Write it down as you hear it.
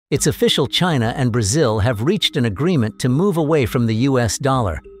It's official, China and Brazil have reached an agreement to move away from the US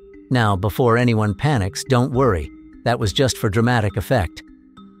dollar. Now, before anyone panics, don't worry. That was just for dramatic effect.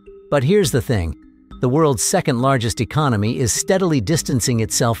 But here's the thing. The world's second largest economy is steadily distancing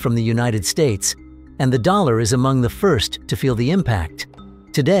itself from the United States, and the dollar is among the first to feel the impact.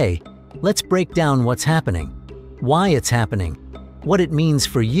 Today, let's break down what's happening, why it's happening, what it means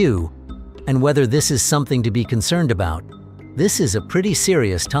for you, and whether this is something to be concerned about. This is a pretty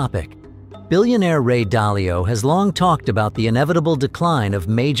serious topic. Billionaire Ray Dalio has long talked about the inevitable decline of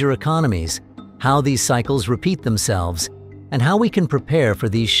major economies, how these cycles repeat themselves, and how we can prepare for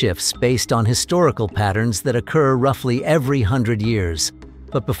these shifts based on historical patterns that occur roughly every 100 years.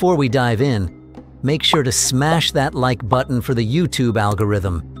 But before we dive in, make sure to smash that like button for the YouTube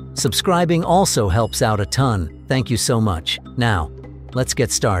algorithm. Subscribing also helps out a ton. Thank you so much. Now, let's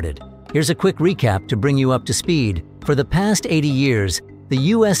get started. Here's a quick recap to bring you up to speed. For the past 80 years, the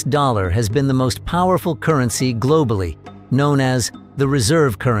US dollar has been the most powerful currency globally, known as the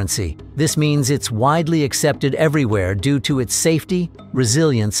reserve currency. This means it's widely accepted everywhere due to its safety,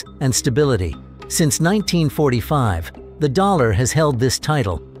 resilience, and stability. Since 1945, the dollar has held this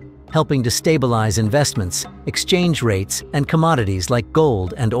title, helping to stabilize investments, exchange rates, and commodities like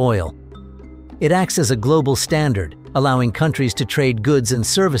gold and oil. It acts as a global standard, allowing countries to trade goods and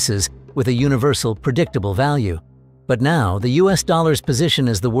services with a universal, predictable value. But now, the US dollar's position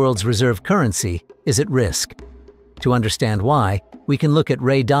as the world's reserve currency is at risk. To understand why, we can look at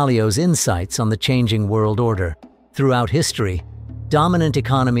Ray Dalio's insights on the changing world order. Throughout history, dominant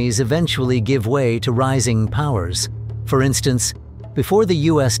economies eventually give way to rising powers. For instance, before the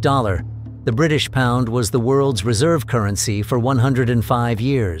US dollar, the British pound was the world's reserve currency for 105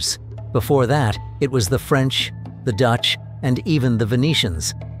 years. Before that, it was the French, the Dutch, and even the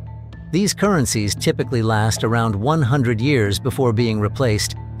Venetians. These currencies typically last around 100 years before being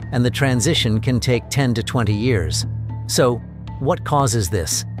replaced, and the transition can take 10 to 20 years. So, what causes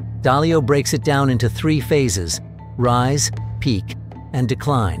this? Dalio breaks it down into 3 phases: rise, peak, and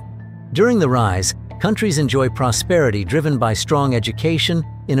decline. During the rise, countries enjoy prosperity driven by strong education,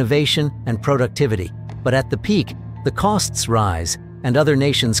 innovation, and productivity. But at the peak, the costs rise, and other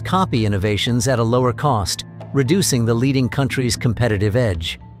nations copy innovations at a lower cost, reducing the leading country's competitive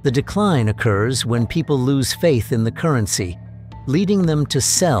edge. The decline occurs when people lose faith in the currency, leading them to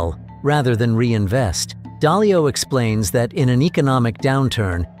sell rather than reinvest. Dalio explains that in an economic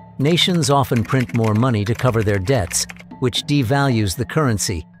downturn, nations often print more money to cover their debts, which devalues the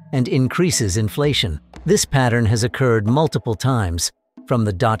currency and increases inflation. This pattern has occurred multiple times, from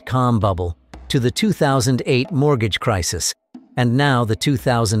the dot-com bubble to the 2008 mortgage crisis, and now the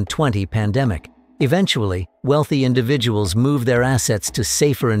 2020 pandemic. Eventually, wealthy individuals move their assets to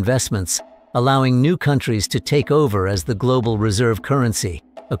safer investments, allowing new countries to take over as the global reserve currency.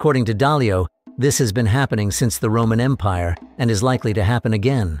 According to Dalio, this has been happening since the Roman Empire and is likely to happen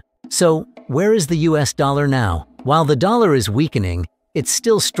again. So, where is the US dollar now? While the dollar is weakening, it's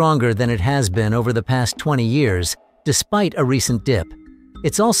still stronger than it has been over the past 20 years, despite a recent dip.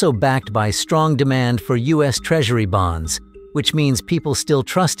 It's also backed by strong demand for US Treasury bonds, which means people still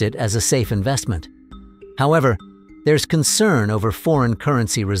trust it as a safe investment. However, there's concern over foreign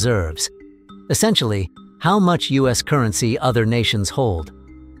currency reserves. Essentially, how much US currency other nations hold.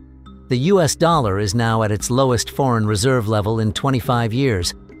 The US dollar is now at its lowest foreign reserve level in 25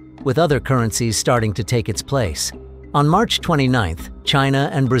 years, with other currencies starting to take its place. On March 29th, China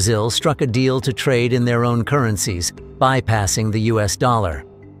and Brazil struck a deal to trade in their own currencies, bypassing the US dollar.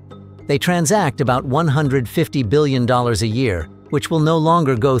 They transact about $150 billion a year, which will no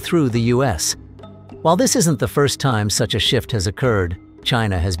longer go through the US. While this isn't the first time such a shift has occurred,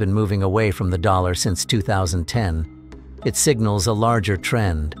 China has been moving away from the dollar since 2010. It signals a larger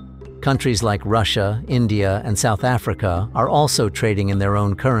trend. Countries like Russia, India, and South Africa are also trading in their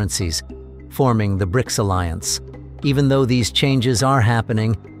own currencies, forming the BRICS alliance. Even though these changes are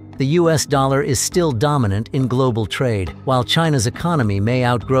happening, the US dollar is still dominant in global trade. While China's economy may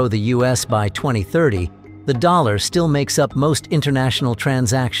outgrow the US by 2030, the dollar still makes up most international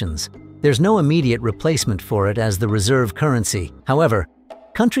transactions. There's no immediate replacement for it as the reserve currency. However,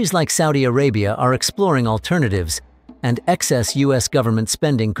 countries like Saudi Arabia are exploring alternatives, and excess US government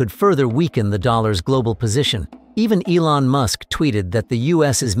spending could further weaken the dollar's global position. Even Elon Musk tweeted that the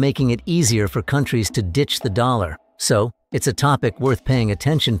US is making it easier for countries to ditch the dollar. So, it's a topic worth paying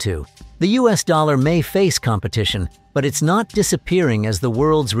attention to. The US dollar may face competition, but it's not disappearing as the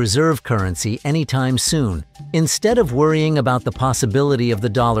world's reserve currency anytime soon. Instead of worrying about the possibility of the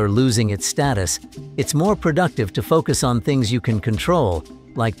dollar losing its status, it's more productive to focus on things you can control,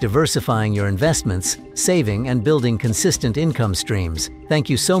 like diversifying your investments, saving, and building consistent income streams. Thank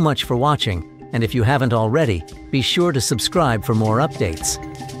you so much for watching, and if you haven't already, be sure to subscribe for more updates.